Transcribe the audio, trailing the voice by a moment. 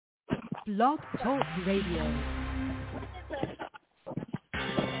Blog Talk Radio.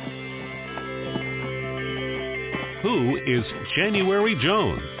 Who is January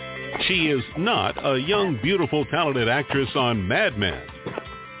Jones? She is not a young, beautiful, talented actress on Mad Men.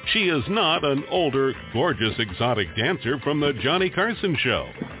 She is not an older, gorgeous, exotic dancer from the Johnny Carson show.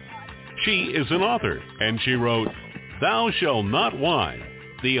 She is an author, and she wrote Thou Shalt Not Whine,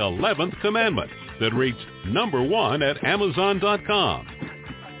 the 11th Commandment, that reached #1 at Amazon.com.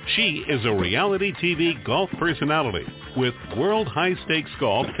 She is a reality TV golf personality with World High Stakes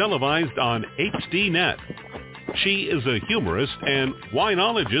Golf televised on HDNet. She is a humorist and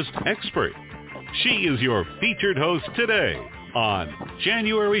winologist expert. She is your featured host today on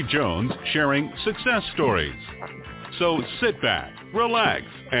January Jones Sharing Success Stories. So sit back, relax,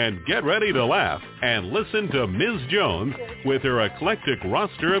 and get ready to laugh and listen to Ms. Jones with her eclectic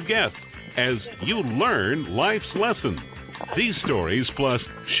roster of guests as you learn life's lessons. These stories plus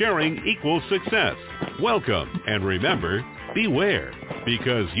sharing equals success. Welcome, and remember, beware,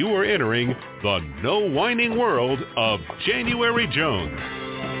 because you are entering the no whining world of January Jones.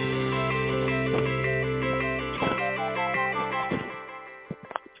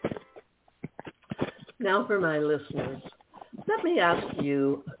 Now for my listeners, let me ask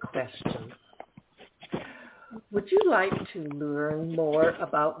you a question. Would you like to learn more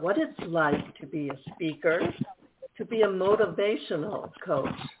about what it's like to be a speaker, to be a motivational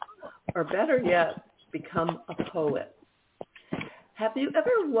coach, or better yet, become a poet? Have you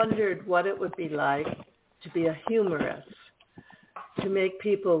ever wondered what it would be like to be a humorist, to make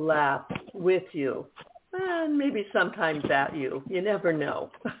people laugh with you, and maybe sometimes at you? You never know.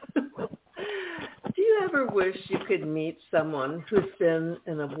 Do you ever wish you could meet someone who's been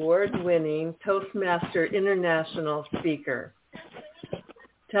an award-winning Toastmaster International speaker?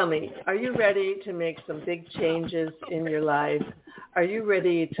 Tell me, are you ready to make some big changes in your life? Are you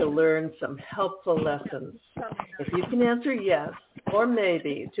ready to learn some helpful lessons? If you can answer yes or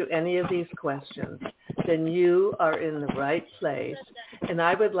maybe to any of these questions, then you are in the right place, and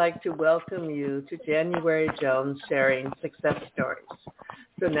I would like to welcome you to January Jones Sharing Success Stories.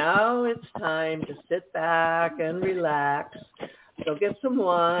 So now it's time to sit back and relax. So get some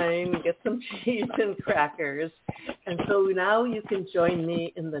wine, get some cheese and crackers, and so now you can join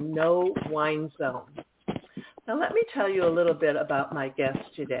me in the no wine zone. Now let me tell you a little bit about my guest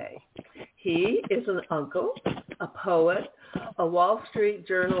today. He is an uncle, a poet, a Wall Street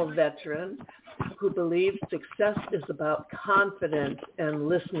Journal veteran who believes success is about confidence and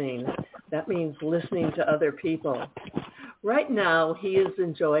listening. That means listening to other people. Right now, he is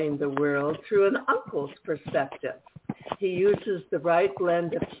enjoying the world through an uncle's perspective. He uses the right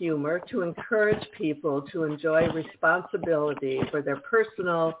blend of humor to encourage people to enjoy responsibility for their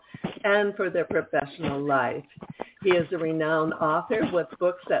personal and for their professional life. He is a renowned author with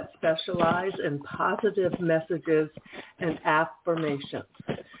books that specialize in positive messages and affirmations.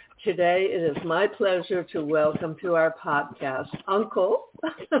 Today, it is my pleasure to welcome to our podcast, Uncle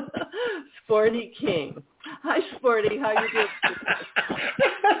Sporty King. Hi, Sporty. How you doing?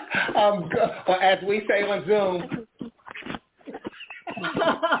 As we say on Zoom.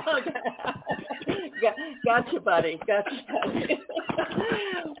 Gotcha, buddy.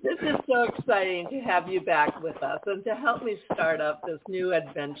 This is so exciting to have you back with us and to help me start up this new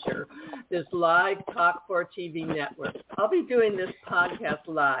adventure, this live Talk 4 TV network. I'll be doing this podcast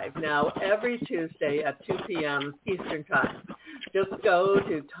live now every Tuesday at 2 p.m. Eastern Time. Just go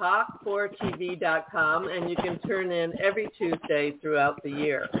to talk4tv.com and you can turn in every Tuesday throughout the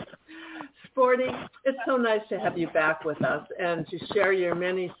year. Sporty, it's so nice to have you back with us and to share your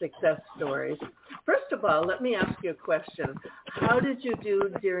many success stories. First of all, let me ask you a question. How did you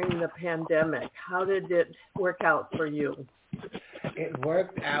do during the pandemic? How did it work out for you? It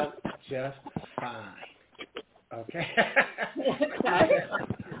worked out just fine. Okay.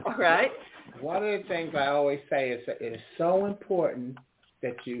 All right. One of the things I always say is that it is so important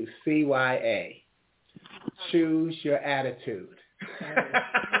that you CYA, choose your attitude.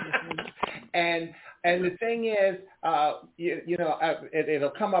 And the thing is,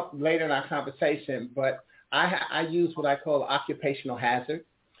 it'll come up later in our conversation, but I use what I call occupational hazard,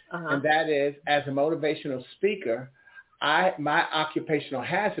 and that is, as a motivational speaker, my occupational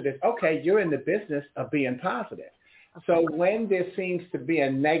hazard is, okay, you're in the business of being positive. So when there seems to be a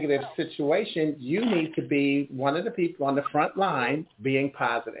negative situation, you need to be one of the people on the front line being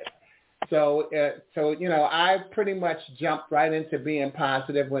positive. So I pretty much jumped right into being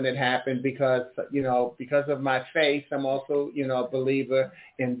positive when it happened because of my faith. I'm also, a believer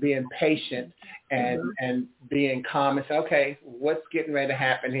in being patient and being calm and say, okay, what's getting ready to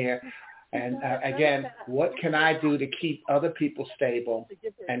happen here? And again, what can I do to keep other people stable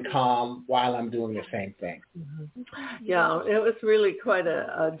and calm while I'm doing the same thing? Yeah, it was really quite an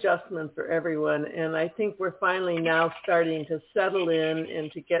adjustment for everyone. And I think we're finally now starting to settle in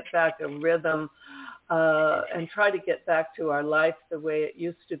and to get back a rhythm and try to get back to our life the way it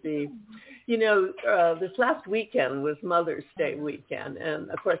used to be. You know, this last weekend was Mother's Day weekend.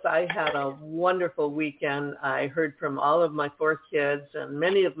 And, of course, I had a wonderful weekend. I heard from all of my 4 kids and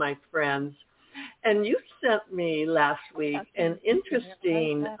many of my friends. And you sent me last week an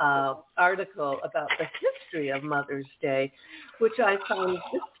interesting article about the history of Mother's Day, which I found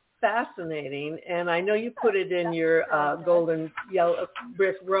just fascinating. And I know you put it in your Golden Yellow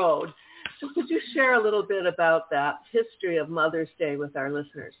Brick Road. So could you share a little bit about that history of Mother's Day with our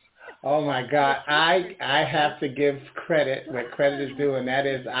listeners? Oh, my God. I have to give credit where credit is due, and that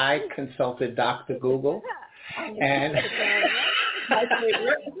is I consulted Dr. Google. And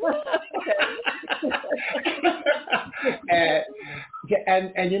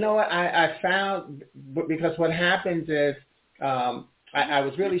and you know what I found, because what happens is I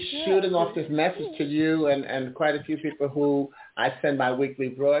was really shooting off this message to you and quite a few people who I send my weekly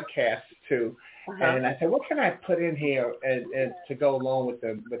broadcasts to. And I said, what can I put in here and to go along with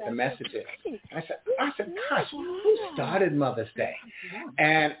the messages? And I said, gosh, who started Mother's Day?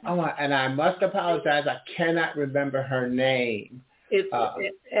 And I must apologize, I cannot remember her name. It's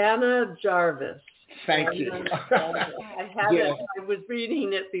Anna Jarvis. Thank you. I had it. I was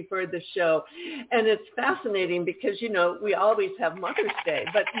reading it before the show, and it's fascinating because, you know, we always have Mother's Day,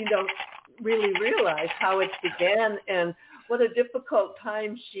 but you don't really realize how it began and what a difficult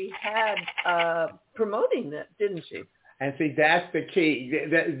time she had promoting it, didn't she? And see, that's the key.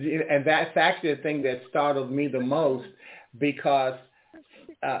 And that's actually the thing that startled me the most, because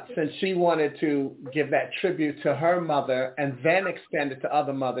since she wanted to give that tribute to her mother and then extend it to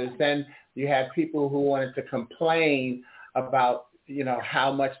other mothers, then you had people who wanted to complain about, you know,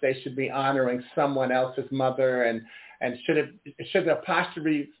 how much they should be honoring someone else's mother, and should the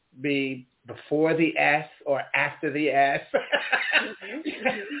apostrophe be before the S or after the S?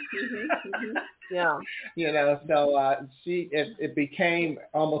 Yeah. You know, so it became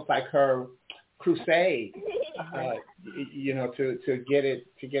almost like her crusade, you know, to get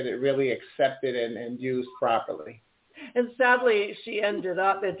it really accepted and used properly. And sadly,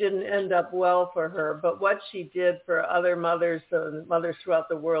 it didn't end up well for her. But what she did for other mothers and mothers throughout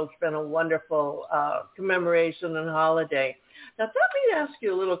the world has been a wonderful commemoration and holiday. Now, let me ask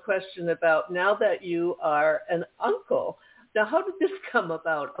you a little question about, now that you are an uncle, now how did this come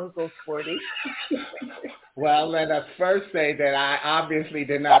about, Uncle Sporty? Well, let us first say that I obviously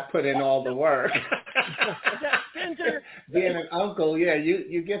did not put in all the work. Being an uncle, yeah,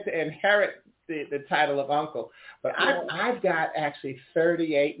 you get to inherit the title of uncle. But I've got actually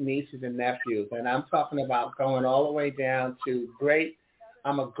 38 nieces and nephews, and I'm talking about going all the way down to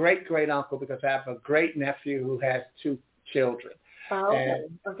I'm a great uncle, because I have a great nephew who has 2 children. Oh,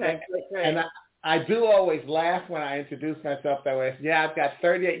 okay. Great. And I do always laugh when I introduce myself that way. Yeah, I've got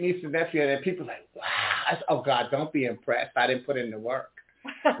 38 nieces and nephews, and people are like, wow. Oh, God, don't be impressed. I didn't put in the work.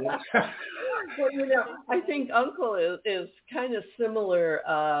 Well, you know, I think uncle is kind of similar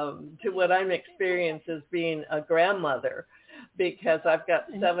to what I'm experiencing as being a grandmother, because I've got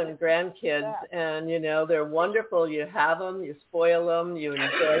 7 grandkids, and, you know, they're wonderful. You have them, you spoil them, you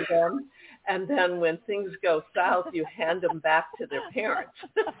enjoy them. And then when things go south, you hand them back to their parents.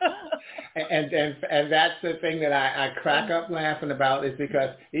 and that's the thing that I crack up laughing about, is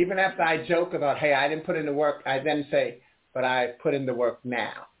because even after I joke about, hey, I didn't put in the work, I then say, but I put in the work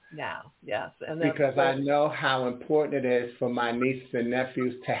now. Now, yes. And because I know how important it is for my nieces and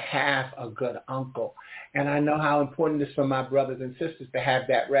nephews to have a good uncle. And I know how important it is for my brothers and sisters to have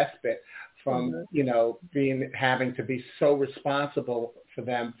that respite from, you know, having to be so responsible for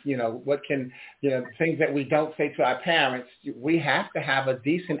them. You know, things that we don't say to our parents, we have to have a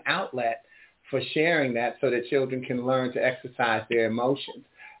decent outlet for sharing that, so that children can learn to exercise their emotions.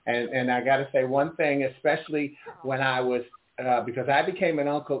 And I got to say one thing, especially when I was, because I became an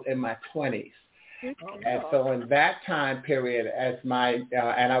uncle in my 20s. And so in that time period, and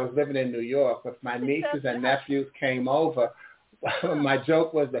I was living in New York, if my nieces and nephews came over, my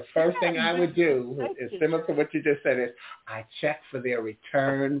joke was the first thing I would do, is similar to what you just said, is I check for their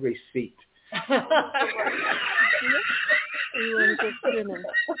return receipt.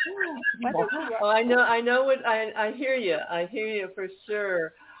 I know what I hear you. I hear you for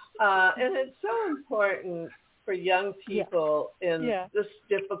sure. And it's so important for young people in this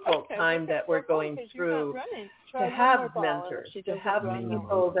difficult time that we're going through to have mentors, to have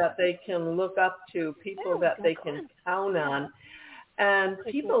people that they can look up to, people that they can count on. and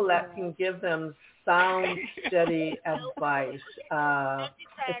people that can give them sound, steady advice.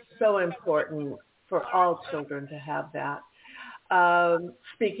 It's so important for all children to have that.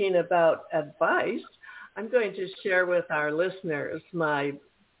 Speaking about advice, I'm going to share with our listeners my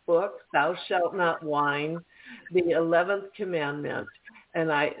book, Thou Shalt Not Whine, the 11th Commandment.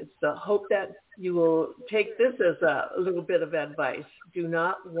 And I hope that you will take this as a little bit of advice. Do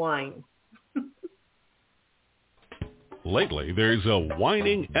not whine. Lately, there's a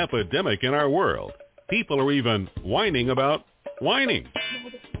whining epidemic in our world. People are even whining about whining.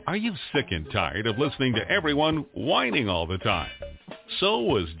 Are you sick and tired of listening to everyone whining all the time? So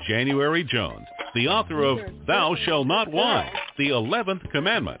was January Jones, the author of Thou Shalt Not Whine, the 11th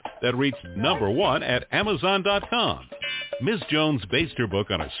Commandment, that reached #1 at Amazon.com. Ms. Jones based her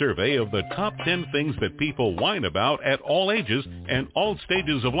book on a survey of the top 10 things that people whine about at all ages and all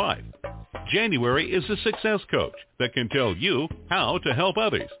stages of life. January is a success coach that can tell you how to help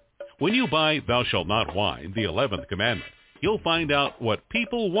others. When you buy Thou Shalt Not Whine, the 11th Commandment, you'll find out what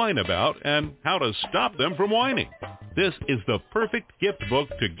people whine about and how to stop them from whining. This is the perfect gift book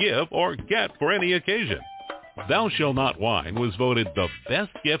to give or get for any occasion. Thou Shalt Not Whine was voted the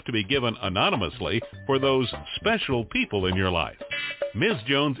best gift to be given anonymously for those special people in your life. Ms.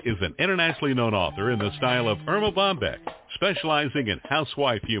 Jones is an internationally known author in the style of Irma Bombeck, specializing in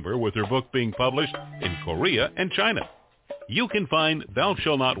housewife humor, with her book being published in Korea and China. You can find Thou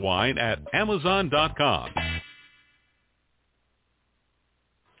Shalt Not Whine at Amazon.com.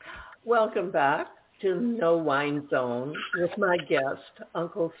 Welcome back to No Whine Zone with my guest,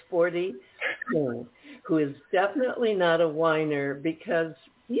 Uncle Sporty King, who is definitely not a whiner because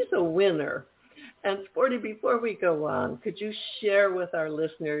he's a winner. And Sporty, before we go on, could you share with our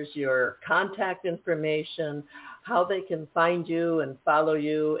listeners your contact information, how they can find you and follow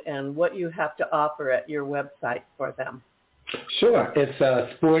you, and what you have to offer at your website for them? Sure. It's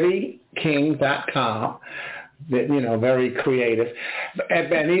sportyking.com. Very creative.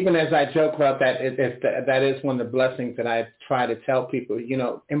 And even as I joke about that, that is one of the blessings that I try to tell people,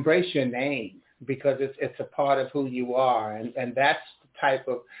 embrace your name, because it's a part of who you are. And that's the type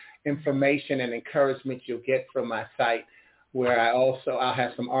of information and encouragement you'll get from my site, where I'll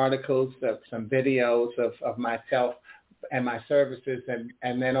have some articles, some videos of myself and my services,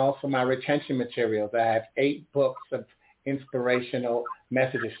 and then also my retention materials. I have 8 books of inspirational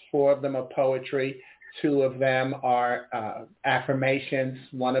messages. 4 of them are poetry. 2 of them are affirmations.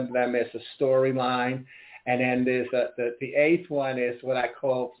 1 of them is a storyline. And then there's the 8th one is what I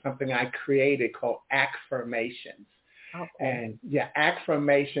call something I created called affirmations. Okay. And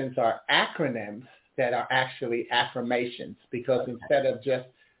affirmations are acronyms that are actually affirmations, because instead of just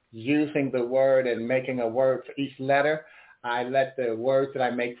using the word and making a word for each letter, I let the words that I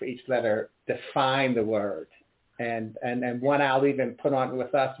make for each letter define the word. And one I'll even put on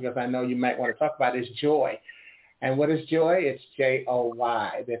with us, because I know you might want to talk about, is joy. And what is joy? It's Joy,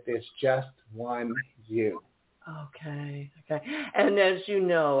 that there's just one you. Okay. And as you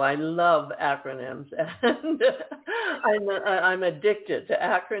know, I love acronyms, and I'm addicted to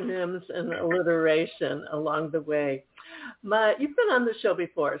acronyms and alliteration along the way. You've been on the show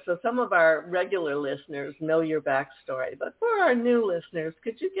before, so some of our regular listeners know your backstory. But for our new listeners,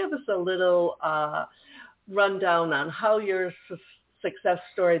 could you give us a little rundown on how your success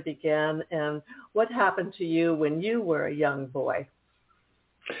story began and what happened to you when you were a young boy?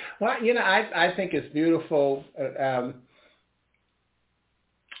 Well, I think it's beautiful, how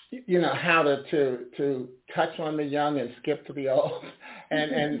to touch on the young and skip to the old.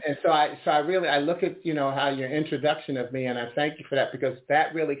 And so I really look at, how your introduction of me, and I thank you for that, because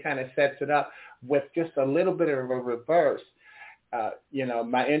that really kind of sets it up with just a little bit of a reverse.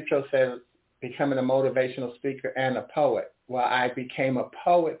 My intro says becoming a motivational speaker and a poet. Well, I became a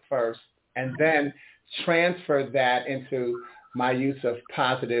poet first, and then transferred that into my use of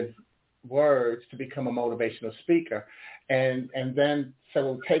positive words to become a motivational speaker. And then,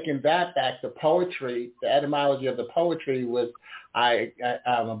 so taking that back to poetry, the etymology of the poetry was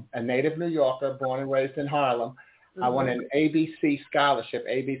I'm a native New Yorker, born and raised in Harlem. Mm-hmm. I won an ABC scholarship.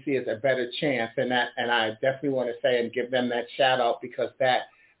 ABC is a better chance. And I definitely want to say and give them that shout out, because that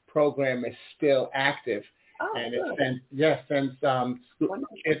program is still active. Oh, and it sends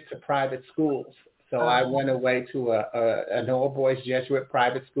kids to private schools. So I went away to an all-boys Jesuit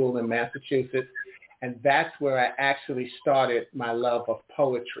private school in Massachusetts, and that's where I actually started my love of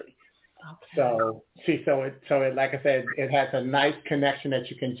poetry. Okay. So it, like I said, it has a nice connection that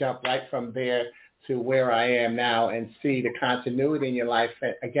you can jump right from there to where I am now and see the continuity in your life.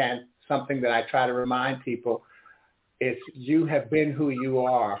 And again, something that I try to remind people is you have been who you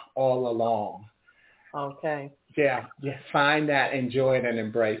are all along. Okay. Yeah, find that, enjoy it, and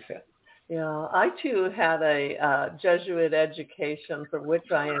embrace it. Yeah, I too had a Jesuit education for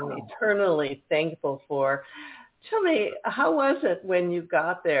which I am eternally thankful for. Tell me, how was it when you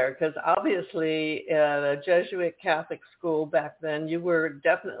got there? Because obviously at a Jesuit Catholic school back then, you were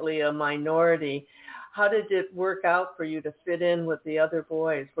definitely a minority. How did it work out for you to fit in with the other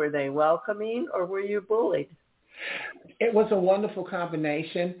boys? Were they welcoming or were you bullied? It was a wonderful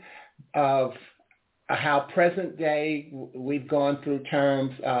combination of how present day we've gone through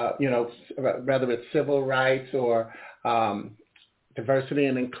terms, whether it's civil rights or diversity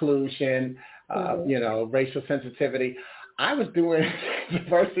and inclusion, racial sensitivity. I was doing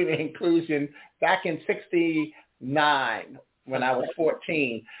diversity and inclusion back in '69 when I was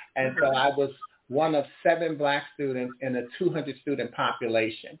 14. And so I was one of 7 Black students in a 200-student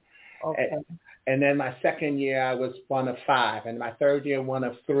population. Okay. And then my second year, I was one of 5. And my third year, one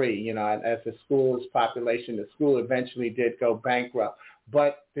of 3. As the school's population, the school eventually did go bankrupt.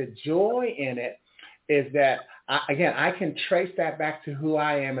 But the joy in it is that, I can trace that back to who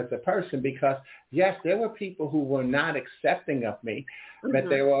I am as a person because, yes, there were people who were not accepting of me, but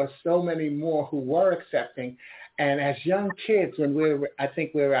there were so many more who were accepting. And as young kids, when I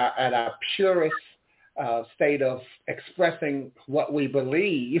think we were at our purest state of expressing what we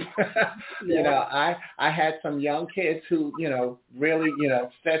believe, I had some young kids who, really,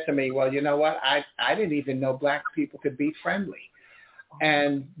 said to me, well, you know what, I didn't even know Black people could be friendly.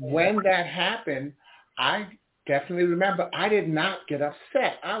 And when that happened, I definitely remember I did not get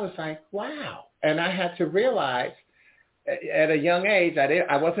upset. I was like, wow. And I had to realize at a young age,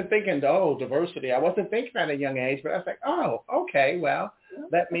 I wasn't thinking, diversity. I wasn't thinking at a young age, but I was like, oh, okay, well,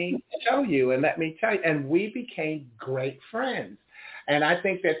 let me show you and let me tell you. And we became great friends. And I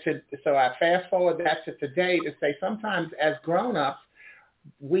think that, so I fast forward that to today to say sometimes as grown-ups,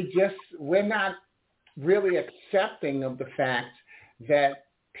 we're not really accepting of the fact that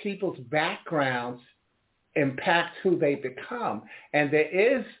people's backgrounds impact who they become. And there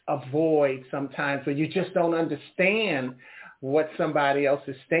is a void sometimes where you just don't understand what somebody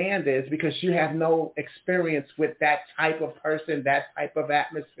else's stand is because you have no experience with that type of person, that type of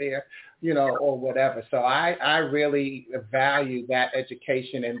atmosphere, or whatever. So I really value that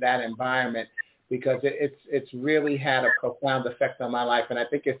education and that environment because it's really had a profound effect on my life. And I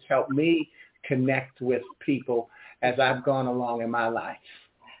think it's helped me connect with people as I've gone along in my life.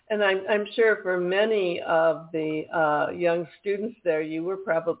 And I'm sure for many of the young students there, you were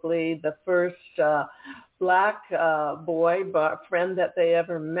probably the first Black boy friend that they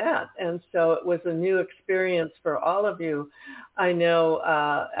ever met. And so it was a new experience for all of you. I know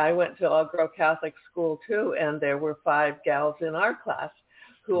I went to all-girl Catholic school too, and there were 5 gals in our class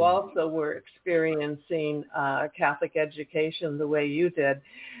who also were experiencing Catholic education the way you did.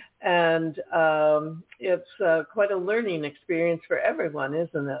 And it's quite a learning experience for everyone,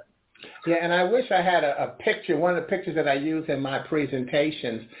 isn't it? Yeah, and I wish I had a picture, one of the pictures that I use in my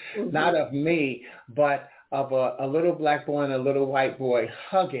presentations, not of me, but of a little Black boy and a little white boy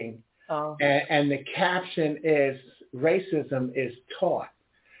hugging. Oh. And the caption is, racism is taught.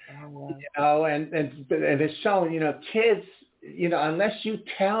 Oh, wow. And it's shown, kids, unless you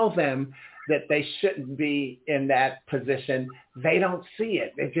tell them that they shouldn't be in that position, they don't see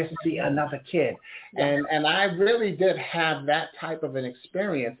it. They just see another kid. And I really did have that type of an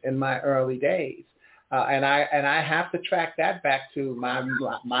experience in my early days. And I have to track that back to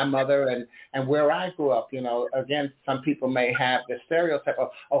my mother and where I grew up. Again, some people may have the stereotype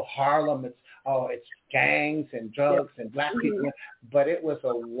of, Harlem, it's gangs and drugs and Black people. But it was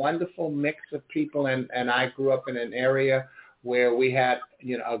a wonderful mix of people. And I grew up in an area where we had,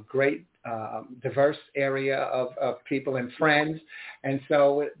 a great diverse area of people and friends. And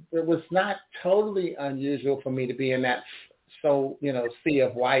so it was not totally unusual for me to be in that sea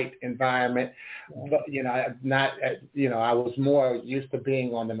of white environment. But, I was more used to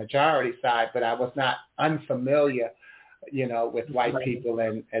being on the majority side, but I was not unfamiliar, with white people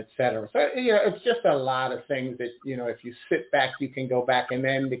and et cetera. So, it's just a lot of things that, if you sit back, you can go back. And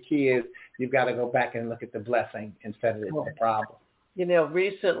then the key is you've got to go back and look at the blessing instead of the problem.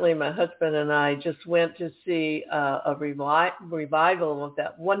 Recently my husband and I just went to see a revival of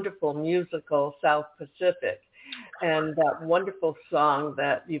that wonderful musical South Pacific. And that wonderful song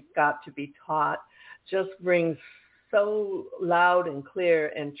that You've Got to Be Taught just rings so loud and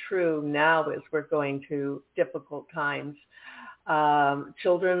clear and true now as we're going through difficult times.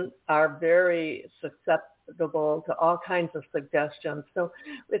 Children are very susceptible to all kinds of suggestions. So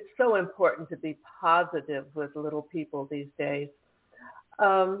it's so important to be positive with little people these days.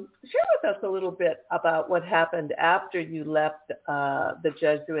 Share with us a little bit about what happened after you left the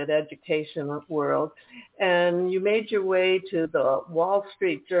Jesuit education world and you made your way to the Wall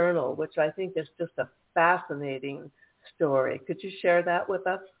Street Journal, which I think is just a fascinating story. Could you share that with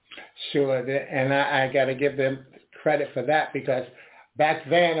us? Sure, and I got to give them credit for that because back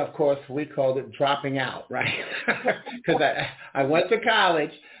then, of course, we called it dropping out, right? Because I went to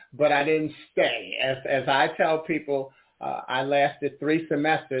college, but I didn't stay. As I tell people, I lasted 3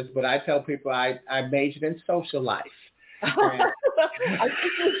 semesters, but I tell people I majored in social life. I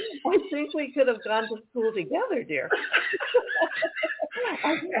think we could have gone to school together, dear.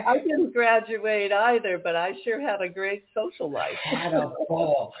 I didn't graduate either, but I sure had a great social life. Had a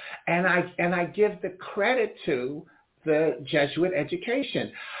ball, and I give the credit to the Jesuit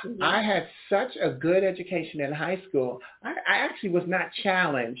education. Mm-hmm. I had such a good education in high school. I actually was not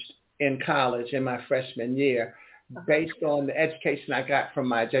challenged in college in my freshman year based on the education I got from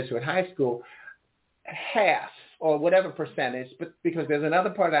my Jesuit high school. Half or whatever percentage, but because there's another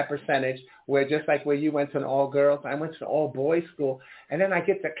part of that percentage where just like where you went to an all-girls, I went to an all-boys school, and then I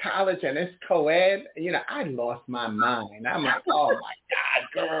get to college and it's co-ed, I lost my mind. I'm like, oh my God,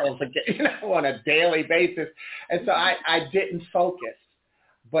 girls again, on a daily basis. And so I didn't focus.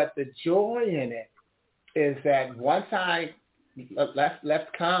 But the joy in it is that once I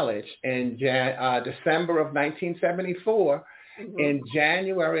left college in December of 1974, mm-hmm. in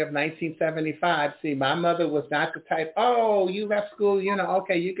January of 1975, see, my mother was not the type, oh, you left school,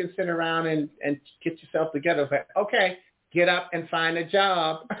 okay, you can sit around and get yourself together. But okay, get up and find a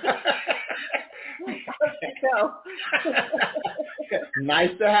job.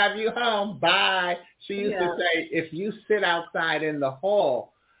 Nice to have you home. Bye. She used to say, if you sit outside in the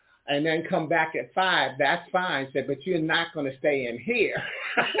hall and then come back at 5, that's fine. She said, but you're not going to stay in here.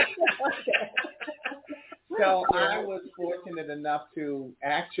 So I was fortunate enough to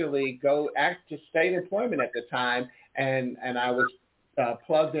actually go to state employment at the time, and I was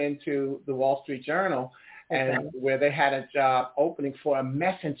plugged into the Wall Street Journal, and where they had a job opening for a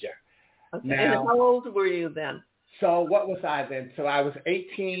messenger. Okay. Now, and how old were you then? So what was I then? So I was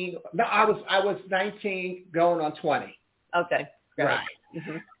 18. No, I was 19, going on 20. Okay. Right.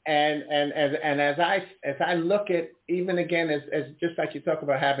 Mm-hmm. And as I look at, even again, as just like you talk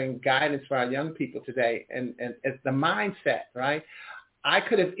about having guidance for our young people today, and it's the mindset, right? I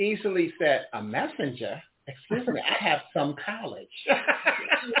could have easily said, a messenger, excuse me, I have some college.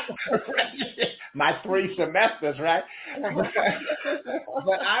 My 3 semesters, right?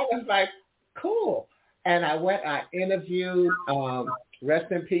 But I was like, cool. And I interviewed,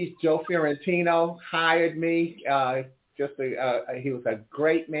 rest in peace, Joe Fiorentino hired me. He was a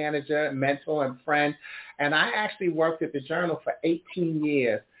great manager, mentor, and friend. And I actually worked at the Journal for 18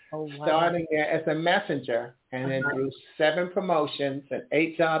 years, starting there as a messenger, and then through 7 promotions and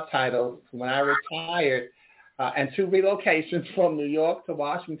 8 job titles. When I retired, and 2 relocations from New York to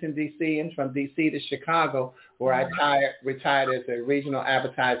Washington, D.C., and from D.C. to Chicago, where I retired as a regional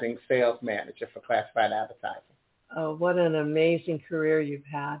advertising sales manager for classified advertising. Oh, what an amazing career you've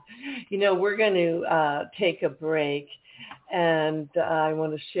had. We're going to take a break, and I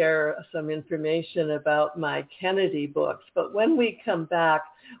want to share some information about my Kennedy books. But when we come back,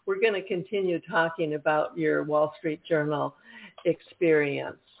 we're going to continue talking about your Wall Street Journal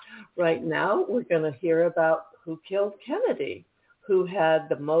experience. Right now, we're going to hear about who killed Kennedy, who had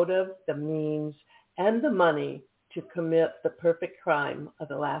the motive, the means, and the money to commit the perfect crime of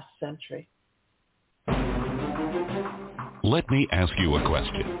the last century. Let me ask you a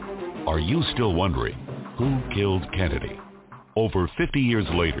question. Are you still wondering who killed Kennedy? Over 50 years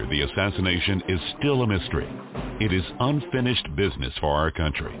later, the assassination is still a mystery. It is unfinished business for our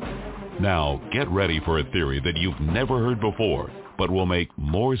country. Now, get ready for a theory that you've never heard before, but will make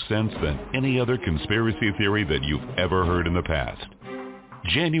more sense than any other conspiracy theory that you've ever heard in the past.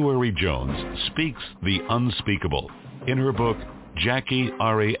 January Jones speaks the unspeakable in her book, Jackie,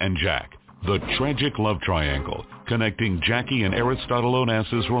 Ari, and Jack, The Tragic Love Triangle, connecting Jackie and Aristotle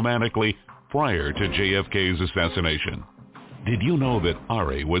Onassis romantically prior to JFK's assassination. Did you know that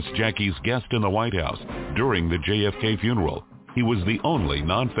Ari was Jackie's guest in the White House during the JFK funeral? He was the only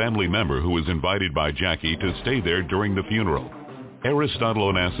non-family member who was invited by Jackie to stay there during the funeral.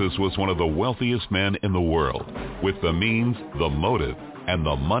 Aristotle Onassis was one of the wealthiest men in the world, with the means, the motive, and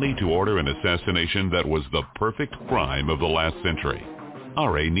the money to order an assassination that was the perfect crime of the last century.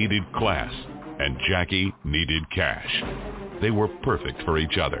 Ari needed class, and Jackie needed cash. They were perfect for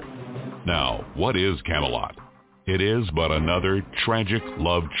each other. Now, what is Camelot? It is but another tragic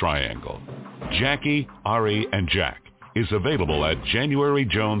love triangle. Jackie, Ari, and Jack is available at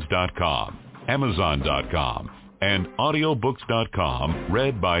JanuaryJones.com, Amazon.com, and audiobooks.com,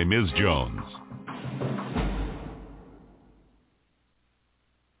 read by Ms. Jones.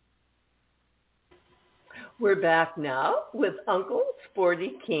 We're back now with Uncle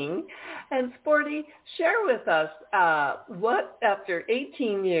Sporty King. And Sporty, share with us what, after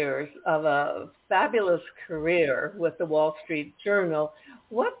 18 years of a fabulous career with the Wall Street Journal,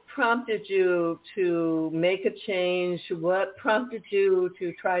 what prompted you to make a change? What prompted you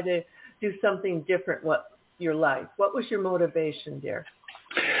to try to do something different with your life? What was your motivation, dear?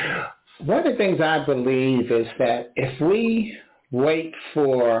 One of the things I believe is that if we wait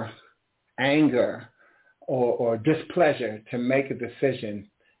for anger or displeasure to make a decision,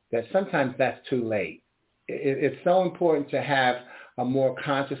 that sometimes that's too late. It's so important to have a more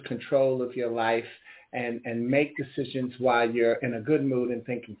conscious control of your life and make decisions while you're in a good mood and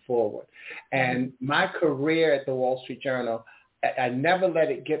thinking forward. And my career at the Wall Street Journal, I never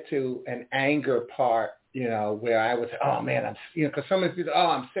let it get to an anger part, where I would say, oh man, because some of people,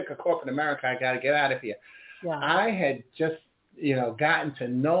 I'm sick of corporate America, I got to get out of here. Yeah. I had just, gotten to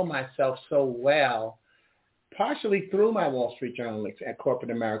know myself so well, partially through my Wall Street Journal at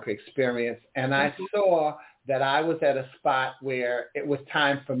corporate America experience. And I saw that I was at a spot where it was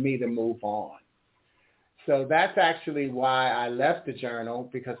time for me to move on. So that's actually why I left the Journal,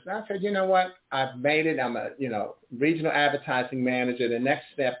 because I said, you know what, I've made it. I'm a, regional advertising manager. The next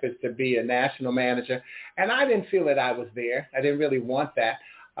step is to be a national manager. And I didn't feel that I was there. I didn't really want that.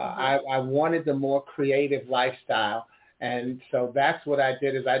 I wanted the more creative lifestyle. And so that's what I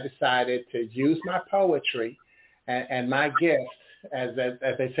did, is I decided to use my poetry and my gifts, as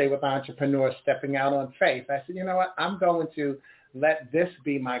they say with entrepreneurs, stepping out on faith. I said, you know what, I'm going to let this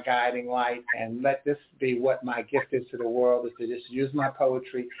be my guiding light and let this be what my gift is to the world, is to just use my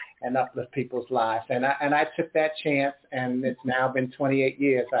poetry and uplift people's lives. And I took that chance, and it's now been 28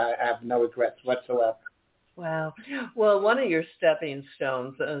 years. I have no regrets whatsoever. Wow. Well, one of your stepping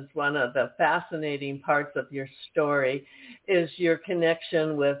stones is one of the fascinating parts of your story is your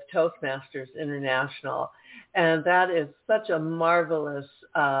connection with Toastmasters International. And that is such a marvelous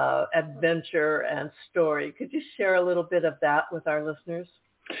adventure and story. Could you share a little bit of that with our listeners?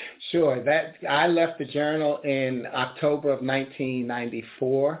 Sure. I left the Journal in October of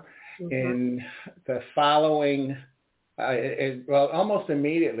 1994. In the following, almost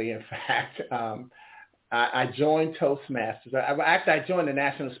immediately, in fact, I joined Toastmasters. I joined the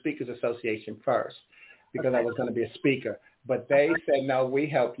National Speakers Association first because I was going to be a speaker. But they said, no, we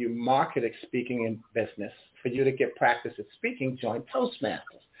help you market speaking in business. For you to get practice at speaking, join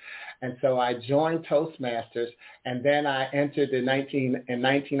Toastmasters. And so I joined Toastmasters, and then I entered in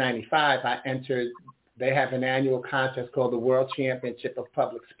 1995, they have an annual contest called the World Championship of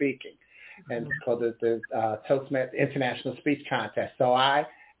Public Speaking, and it's called the Toastmasters International Speech Contest. So I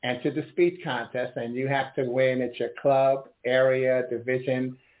entered the speech contest, and you have to win at your club, area,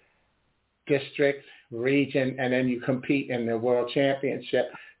 division, district, region, and then you compete in the World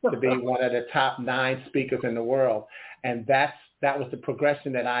Championship to be one of the top 9 speakers in the world. And that was the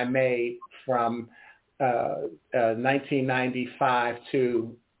progression that I made from 1995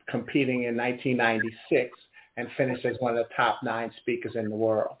 to competing in 1996 and finished as one of the top 9 speakers in the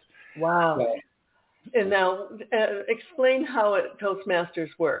world. Wow. So, and now explain how Toastmasters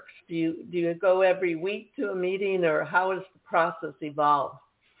works. Do you go every week to a meeting, or how does the process evolve?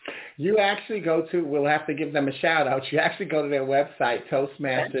 You actually we'll have to give them a shout out. You actually go to their website,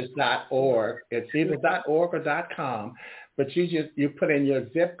 Toastmasters.org. It's either .org or .com, but you put in your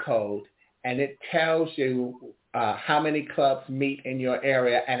zip code, and it tells you how many clubs meet in your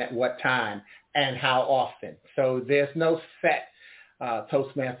area and at what time and how often. So there's no set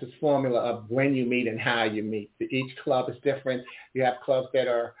Toastmasters formula of when you meet and how you meet. Each club is different. You have clubs that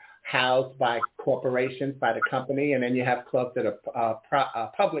are housed by corporations, by the company, and then you have clubs that are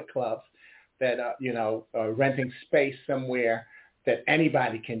public clubs that are renting space somewhere that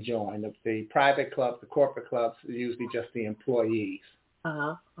anybody can join. The private clubs, the corporate clubs, are usually just the employees.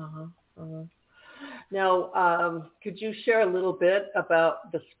 Now, could you share a little bit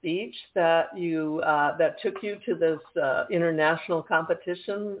about the speech that that took you to this international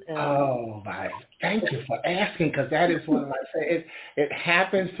competition? Thank you for asking, because that is one of my favorites. It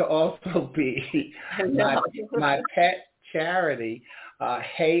happens to also be my pet charity,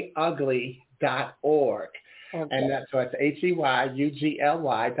 HeyUgly.org. Okay. And so it's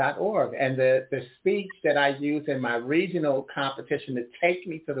HeyUgly.org. And the speech that I used in my regional competition to take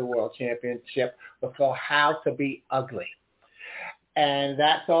me to the World Championship was called How to Be Ugly. And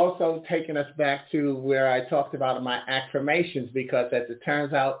that's also taken us back to where I talked about my affirmations, because as it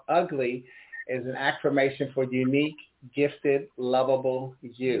turns out, ugly is an affirmation for unique, gifted, lovable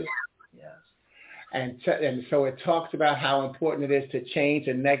you. Yes. And so it talks about how important it is to change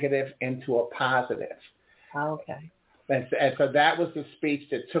a negative into a positive. Okay. And so that was the speech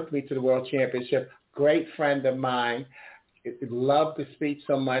that took me to the World Championship. Great friend of mine. Loved the speech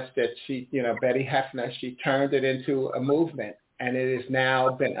so much that she, Betty Hefner, she turned it into a movement. And it has now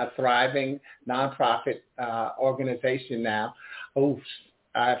been a thriving nonprofit organization now.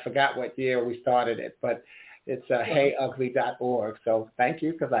 I forgot what year we started it, but it's heyugly.org. So thank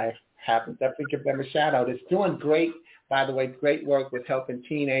you, because I have to definitely give them a shout out. It's doing great, by the way, great work with helping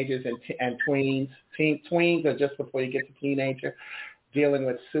teenagers and tweens. Tweens are just before you get to teenager, dealing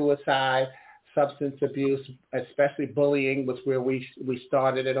with suicide, substance abuse, especially bullying was where we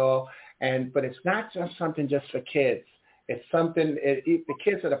started it all. But it's not just something just for kids. It's something, the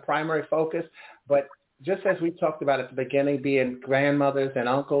kids are the primary focus, but just as we talked about at the beginning, being grandmothers and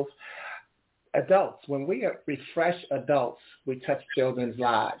uncles, adults, when we refresh adults, we touch children's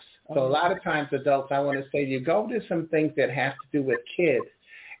lives. So a lot of times adults, I want to say, you go to some things that have to do with kids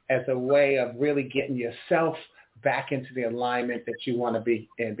as a way of really getting yourself back into the alignment that you want to be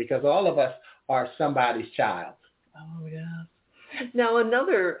in, because all of us are somebody's child. Oh, yeah. Now,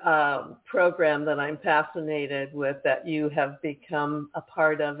 another program that I'm fascinated with that you have become a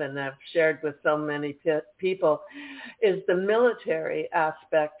part of and have shared with so many people is the military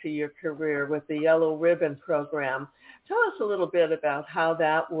aspect to your career with the Yellow Ribbon program. Tell us a little bit about how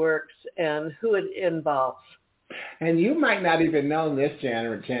that works and who it involves. And you might not even know this,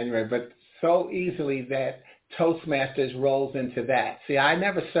 January, but so easily that Toastmasters rolls into that. See, I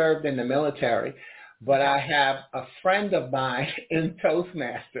never served in the military, but I have a friend of mine in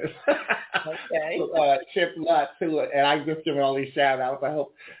Toastmasters, okay. Chip Lutz, and I just give all these shout outs. I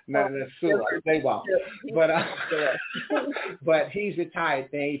hope none of them sue us. They won't. But he's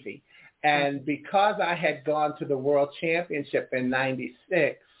retired Navy. And because I had gone to the World Championship in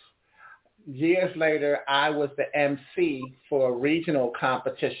 96, years later, I was the MC for a regional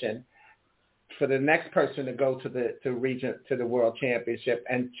competition for the next person to go to the World Championship.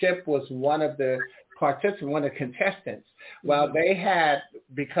 And Chip was one of the participants, one of the contestants. Well, they had,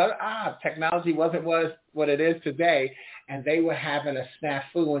 because technology wasn't what it is today, and they were having a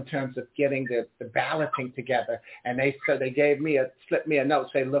snafu in terms of getting the balloting together. And they slipped me a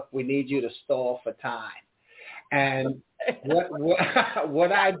note, say, look, we need you to stall for time. And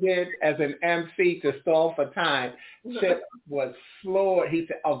what I did as an MC to stall for time, Chip was floored. He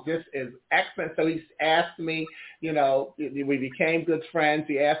said, oh, this is excellent. So he asked me, we became good friends.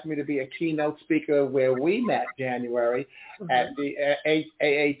 He asked me to be a keynote speaker where we met January at the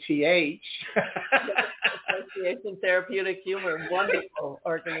AATH. Association Therapeutic Humor, wonderful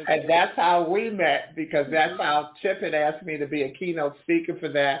organization. And that's how we met, because that's how Chip had asked me to be a keynote speaker for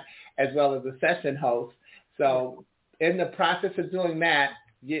that, as well as a session host. So in the process of doing that,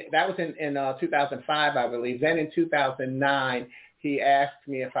 that was in 2005, I believe. Then in 2009, he asked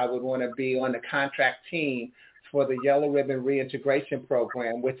me if I would want to be on the contract team for the Yellow Ribbon Reintegration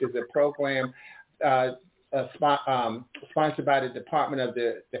Program, which is a program sponsored by the Department of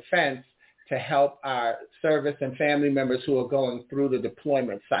Defense to help our service and family members who are going through the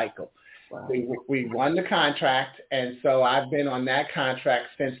deployment cycle. Wow. We won the contract, and so I've been on that contract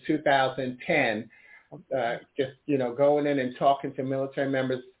since 2010. Just, going in and talking to military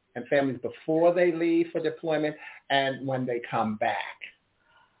members and families before they leave for deployment and when they come back.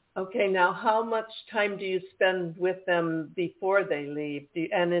 Okay, now how much time do you spend with them before they leave?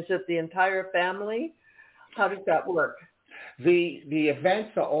 And is it the entire family? How does that work? The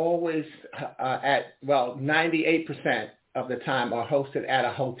events are always 98% of the time are hosted at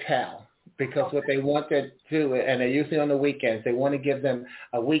a hotel. Because what they want to do, and they're usually on the weekends, they want to give them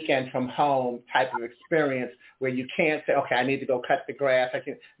a weekend from home type of experience where you can't say, okay, I need to go cut the grass.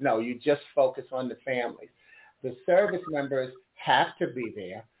 No, you just focus on the families. The service members have to be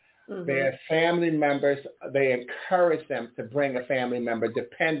there. Mm-hmm. Their family members, they encourage them to bring a family member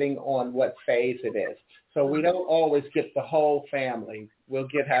depending on what phase it is. So we don't always get the whole family. We'll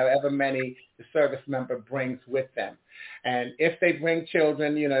get however many the service member brings with them. And if they bring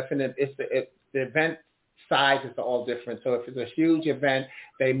children, if the event sizes are all different. So if it's a huge event,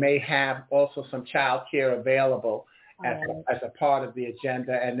 they may have also some child care available as a part of the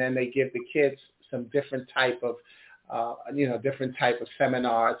agenda. And then they give the kids some different type of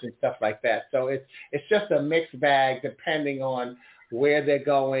seminars and stuff like that. So it's just a mixed bag depending on where they're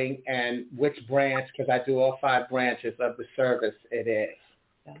going and which branch, because I do all 5 branches of the service it is.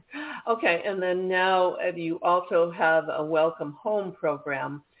 Okay, and then now you also have a welcome home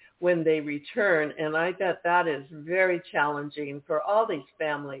program when they return, and I bet that is very challenging for all these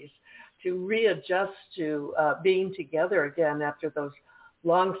families to readjust to being together again after those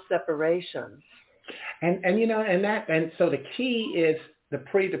long separations. And so the key is the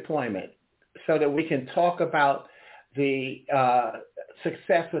pre-deployment, so that we can talk about the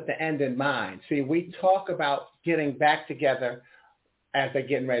success with the end in mind. See, we talk about getting back together as they're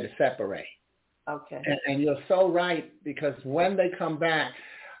getting ready to separate. Okay. And you're so right, because when they come back,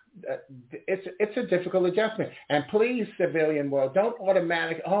 it's a difficult adjustment. And please, civilian world, don't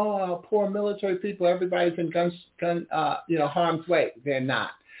automatically, poor military people, everybody's in harm's way. They're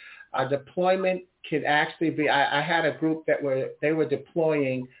not. A deployment could actually be, I had a group that were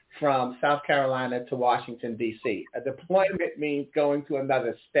deploying from South Carolina to Washington, D.C. A deployment means going to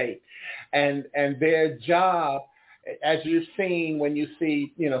another state. And their job, as you've seen when you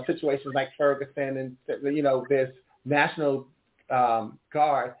see, situations like Ferguson and, there's National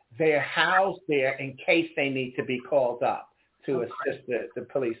Guard, they're housed there in case they need to be called up to assist the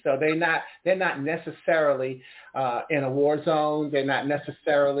police. So they're not necessarily in a war zone. They're not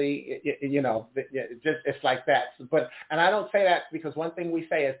necessarily, it's like that. And I don't say that because one thing we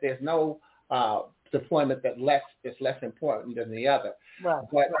say is there's no deployment that is less important than the other. Right.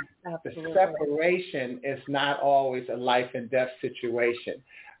 But Absolutely. the separation is not always a life and death situation.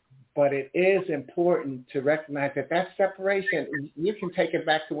 But it is important to recognize that separation, you can take it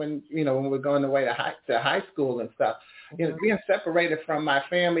back to when we're going away to high school and stuff. Being separated from my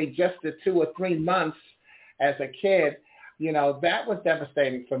family just the 2 or 3 months as a kid, that was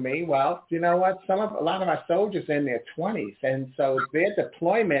devastating for me. Well, you know what? A lot of our soldiers are in their 20s, and so their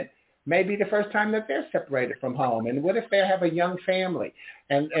deployment may be the first time that they're separated from home. And what if they have a young family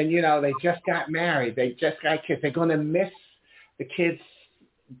and they just got married, they just got kids? They're going to miss the kids'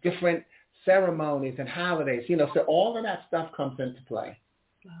 different ceremonies and holidays, so all of that stuff comes into play.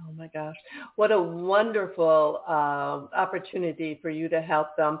 Oh my gosh, what a wonderful opportunity for you to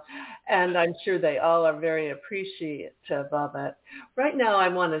help them. And I'm sure they all are very appreciative of it. Right now, I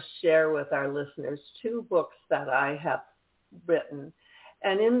want to share with our listeners 2 books that I have written.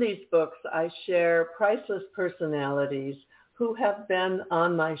 And in these books, I share priceless personalities who have been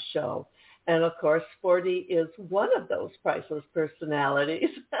on my show. And of course, Sporty is one of those priceless personalities.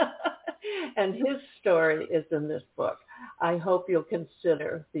 And his story is in this book. I hope you'll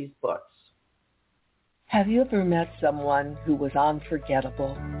consider these books. Have you ever met someone who was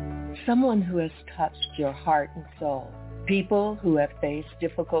unforgettable? Someone who has touched your heart and soul? People who have faced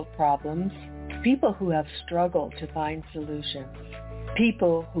difficult problems? People who have struggled to find solutions?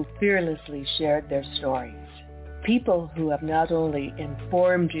 People who fearlessly shared their stories? People who have not only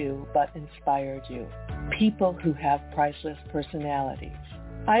informed you, but inspired you. People who have priceless personalities.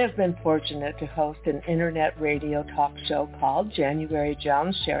 I have been fortunate to host an internet radio talk show called January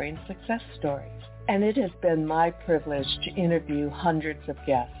Jones Sharing Success Stories. And it has been my privilege to interview hundreds of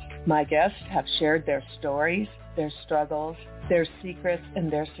guests. My guests have shared their stories, their struggles, their secrets,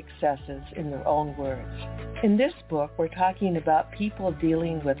 and their successes in their own words. In this book, we're talking about people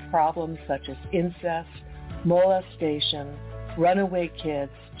dealing with problems such as incest, molestation, runaway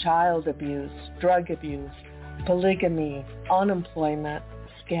kids, child abuse, drug abuse, polygamy, unemployment,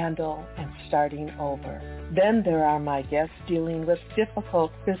 scandal, and starting over. Then there are my guests dealing with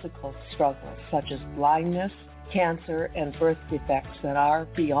difficult physical struggles such as blindness, cancer, and birth defects that are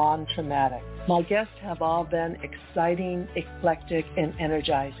beyond traumatic. My guests have all been exciting, eclectic, and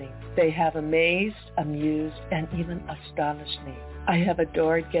energizing. They have amazed, amused, and even astonished me. I have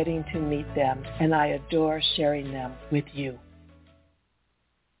adored getting to meet them, and I adore sharing them with you.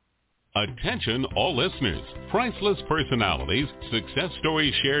 Attention all listeners. Priceless Personalities, Success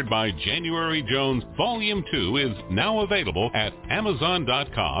Stories Shared by January Jones, Volume 2 is now available at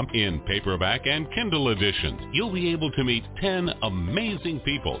Amazon.com in paperback and Kindle editions. You'll be able to meet 10 amazing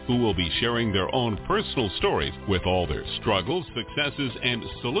people who will be sharing their own personal stories with all their struggles, successes, and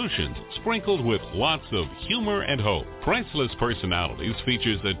solutions, sprinkled with lots of humor and hope. Priceless Personalities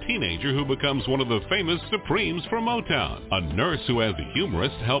features a teenager who becomes one of the famous Supremes for Motown, a nurse who as a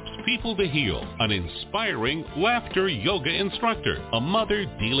humorist helps people to heal, an inspiring laughter yoga instructor, a mother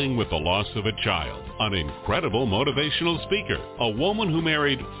dealing with the loss of a child, an incredible motivational speaker, a woman who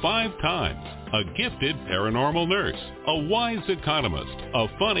married 5 times, a gifted paranormal nurse, a wise economist, a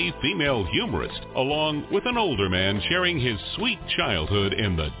funny female humorist, along with an older man sharing his sweet childhood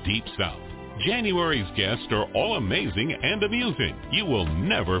in the Deep South. January's guests are all amazing and amusing. You will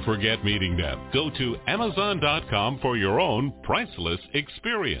never forget meeting them. Go to Amazon.com for your own priceless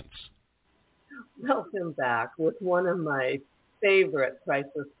experience. Welcome back with one of my favorite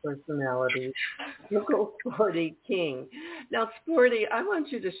priceless personalities, Uncle Sporty King. Now, Sporty, I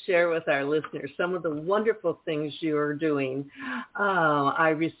want you to share with our listeners some of the wonderful things you are doing.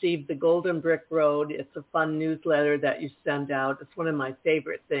 I received the Golden Brick Road. It's a fun newsletter that you send out. It's one of my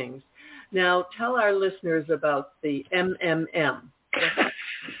favorite things. Now, tell our listeners about the MMM.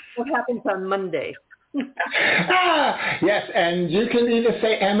 What happens on Monday? Yes, and you can either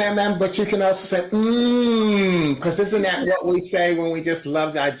say MMM, but you can also say because isn't that what we say when we just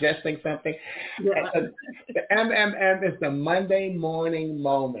love digesting something? Yeah. The MMM is the Monday morning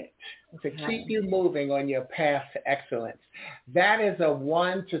moment to keep you moving on your path to excellence. That is a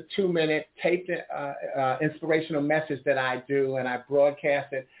 1 to 2 minute taped inspirational message that I do, and I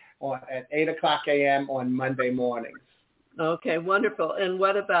broadcast it at 8 o'clock a.m. on Monday mornings. Okay, wonderful. And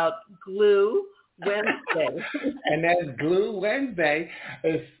what about Glue Wednesday? And then Glue Wednesday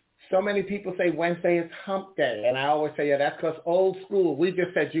is, so many people say Wednesday is hump day. And I always say, yeah, that's because old school. We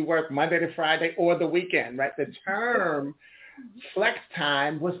just said you work Monday to Friday or the weekend, right? The term flex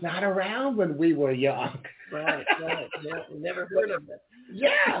time was not around when we were young. Right. Yeah, never heard of it.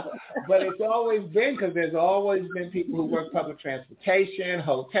 Yeah, but it's always been, because there's always been people who work public transportation,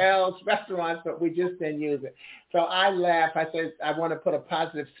 hotels, restaurants, but we just didn't use it. So I laugh. I said I want to put a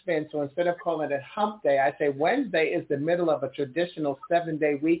positive spin. So instead of calling it hump day, I say Wednesday is the middle of a traditional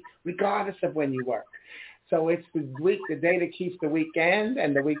 7-day week, regardless of when you work. So it's the week, the day that keeps the weekend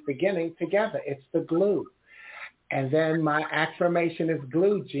and the week beginning together. It's the glue. And then my affirmation is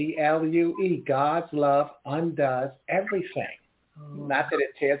glue, Glue. God's love undoes everything. Not that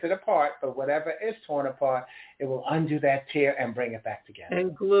it tears it apart, but whatever is torn apart, it will undo that tear and bring it back together.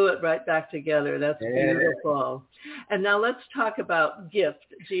 And glue it right back together. That's beautiful. And now let's talk about GIFT,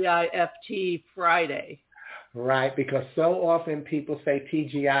 Gift Friday. Right, because so often people say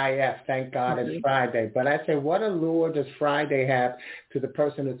TGIF, thank God it's Friday. But I say, what allure does Friday have to the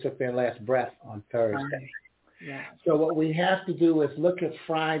person who took their last breath on Thursday? Yeah. So what we have to do is look at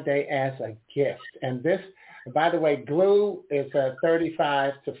Friday as a gift. And this, by the way, Glue is a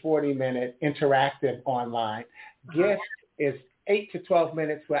 35 to 40 minute interactive online. Gift is 8 to 12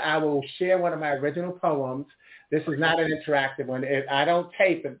 minutes where I will share one of my original poems. This is not an interactive one. I don't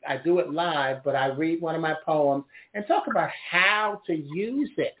tape it. I do it live, but I read one of my poems and talk about how to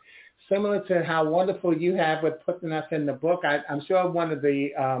use it. Similar to how wonderful you have with putting us in the book. I'm sure one of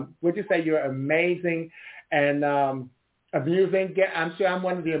the, would you say you're amazing and amusing? I'm sure I'm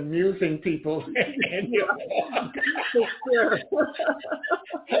one of the amusing people in your book. Sure.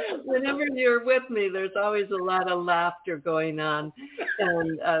 Whenever you're with me, there's always a lot of laughter going on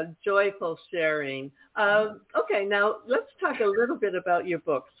and joyful sharing. Okay, now let's talk a little bit about your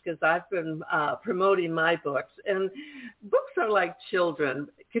books, because I've been promoting my books. And books are like children.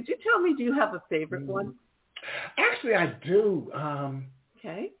 Could you tell me, do you have a favorite one? Actually, I do.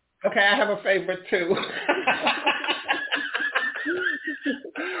 Okay, I have a favorite too.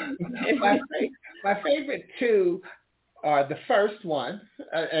 My favorite two are the first one.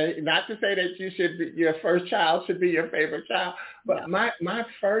 Not to say that your first child should be your favorite child, but my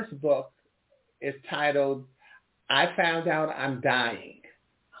first book is titled "I Found Out I'm Dying."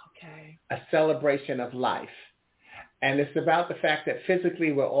 Okay. A celebration of life. And it's about the fact that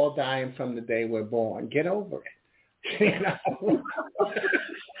physically we're all dying from the day we're born. Get over it.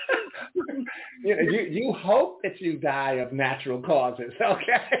 You hope that you die of natural causes,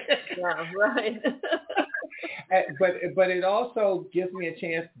 okay? Yeah, right. But it also gives me a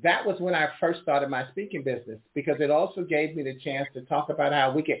chance. That was when I first started my speaking business, because it also gave me the chance to talk about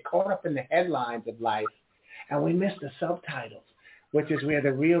how we get caught up in the headlines of life and we miss the subtitles, which is where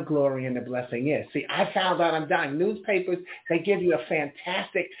the real glory and the blessing is. See, I found out I'm dying. Newspapers, they give you a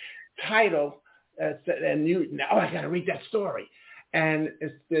fantastic title, and I got to read that story. And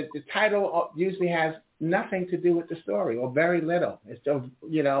the title usually has nothing to do with the story, or very little. It's just,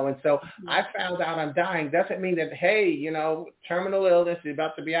 and so I found out I'm dying doesn't mean that, hey, terminal illness is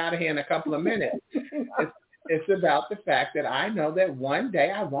about to be out of here in a couple of minutes. It's about the fact that I know that one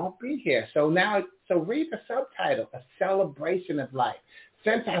day I won't be here. So read the subtitle, A Celebration of Life.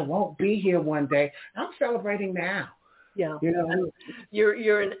 Since I won't be here one day, I'm celebrating now. Yeah,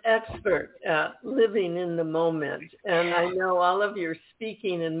 you're an expert at living in the moment, and I know all of your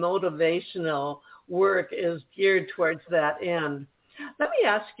speaking and motivational work is geared towards that end. Let me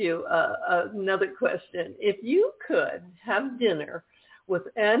ask you another question. If you could have dinner with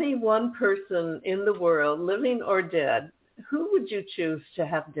any one person in the world, living or dead, who would you choose to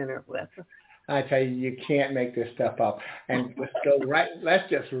have dinner with? I tell you can't make this stuff up. And let's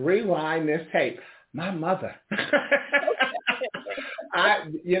just rewind this tape. My mother. My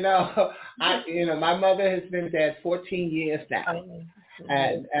mother has been dead 14 years now.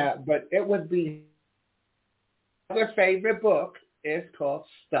 And but it would be, her favorite book is called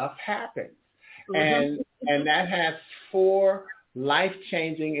Stuff Happens. And that has 4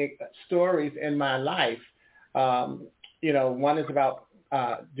 life-changing stories in my life. One is about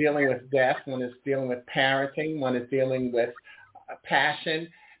dealing with death, one is dealing with parenting, one is dealing with passion,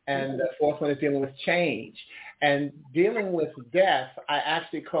 and the fourth one is dealing with change. And dealing with death, I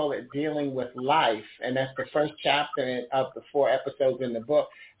actually call it dealing with life, and that's the first chapter of the 4 episodes in the book.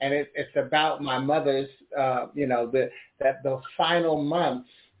 And it's about my mother's, those final months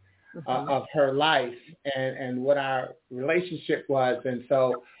of her life and what our relationship was. And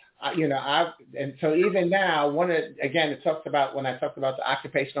so, so even now, it talks about when I talked about the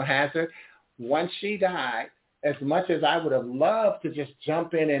occupational hazard. Once she died, as much as I would have loved to just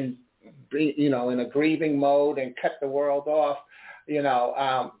jump in and be, in a grieving mode and cut the world off,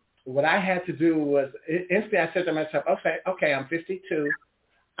 what I had to do was instantly I said to myself, okay, I'm 52.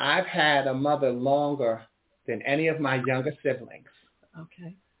 I've had a mother longer than any of my younger siblings.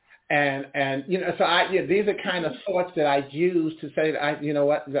 Okay. And so these are kind of thoughts that I use to say that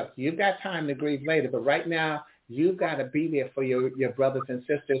look, you've got time to grieve later, but right now you've got to be there for your brothers and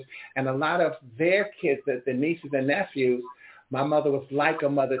sisters. And a lot of their kids, the nieces and nephews, my mother was like a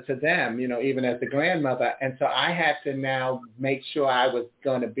mother to them, even as the grandmother. And so I had to now make sure I was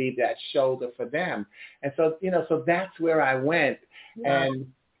going to be that shoulder for them. And so, so that's where I went. Yeah.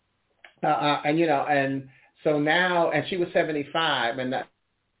 And so now, and she was 75, and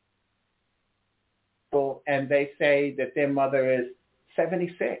they say that their mother is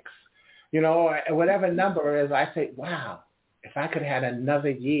 76, or whatever number it is. I say, wow, if I could have had another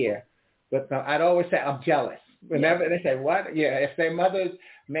year with them. I'd always say, I'm jealous. Whenever they say, what? Yeah, if their mothers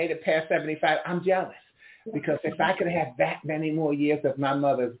made it past 75, I'm jealous. Because if I could have that many more years of my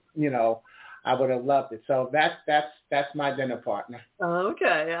mother's, I would have loved it. So that's my dinner partner.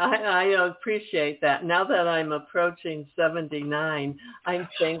 Okay, I appreciate that. Now that I'm approaching 79, I'm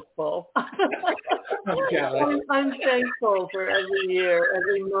thankful. I'm jealous. I'm thankful for every year,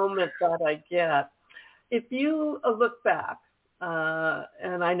 every moment that I get. If you look back,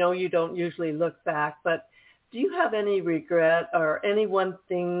 and I know you don't usually look back, but do you have any regret or any one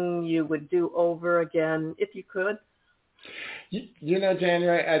thing you would do over again if you could?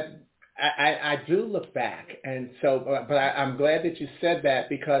 January, I do look back, and so, but I'm glad that you said that,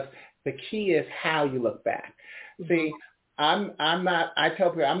 because the key is how you look back. See, I'm not. I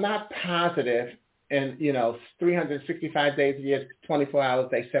tell people I'm not positive in 365 days a year, 24 hours a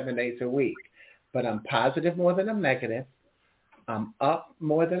day, 7 days a week, but I'm positive more than I'm negative. I'm up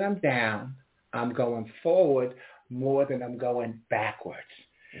more than I'm down. I'm going forward more than I'm going backwards.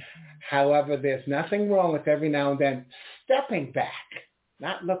 However, there's nothing wrong with every now and then stepping back.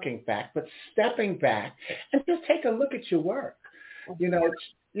 Not looking back, but stepping back and just take a look at your work.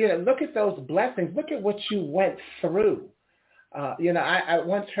 Look at those blessings. Look at what you went through. I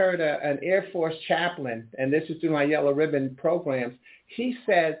once heard an Air Force chaplain, and this is through my Yellow Ribbon programs. He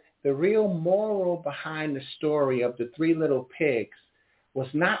said the real moral behind the story of the 3 little pigs was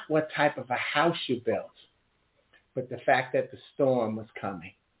not what type of a house you built, but the fact that the storm was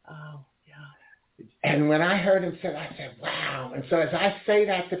coming. Oh. And when I heard him say that, I said, wow. And so as I say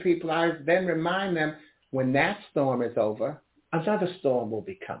that to people, I then remind them, when that storm is over, another storm will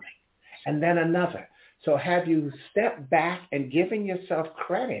be coming, and then another. So have you stepped back and given yourself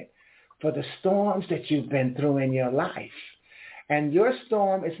credit for the storms that you've been through in your life? And your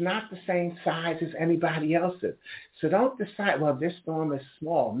storm is not the same size as anybody else's. So don't decide, well, this storm is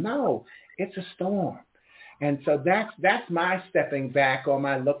small. No, it's a storm. And so that's my stepping back or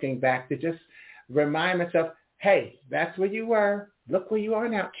my looking back, to just remind myself, hey, that's where you were. Look where you are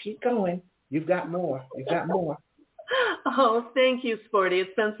now. Keep going. You've got more. You've got more. Oh, thank you, Sporty.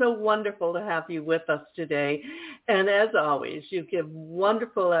 It's been so wonderful to have you with us today. And as always, you give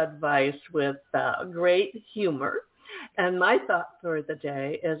wonderful advice with great humor. And my thought for the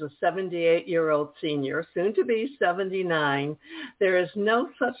day, as a 78-year-old senior, soon to be 79, there is no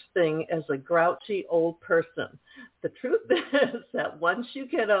such thing as a grouchy old person. The truth is that once you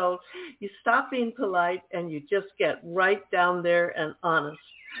get old, you stop being polite and you just get right down there and honest.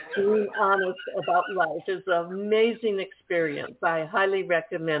 Being honest about life is an amazing experience. I highly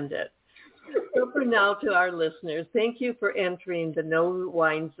recommend it. So for now, to our listeners, thank you for entering the No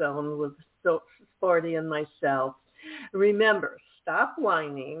Whine Zone with Sporty and myself. Remember, stop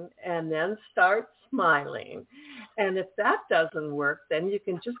whining and then start smiling. And if that doesn't work, then you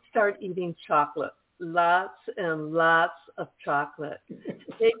can just start eating chocolate. Lots and lots of chocolate.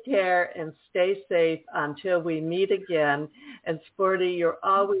 Take care and stay safe until we meet again. And Sporty, you're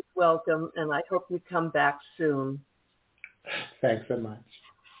always welcome, and I hope you come back soon. Thanks so much.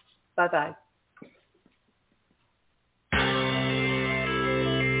 Bye-bye.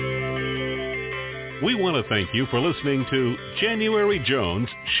 We want to thank you for listening to January Jones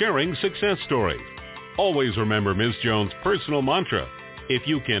Sharing Success Stories. Always remember Ms. Jones' personal mantra: If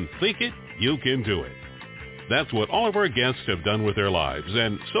you can think it, you can do it. That's what all of our guests have done with their lives,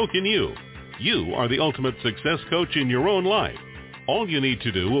 and so can you. You are the ultimate success coach in your own life. All you need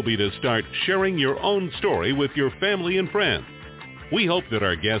to do will be to start sharing your own story with your family and friends. We hope that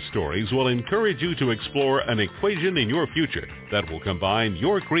our guest stories will encourage you to explore an equation in your future that will combine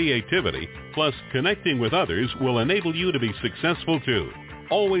your creativity plus connecting with others will enable you to be successful too.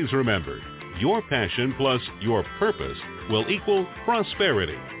 Always remember, your passion plus your purpose will equal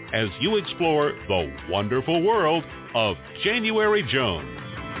prosperity as you explore the wonderful world of January Jones.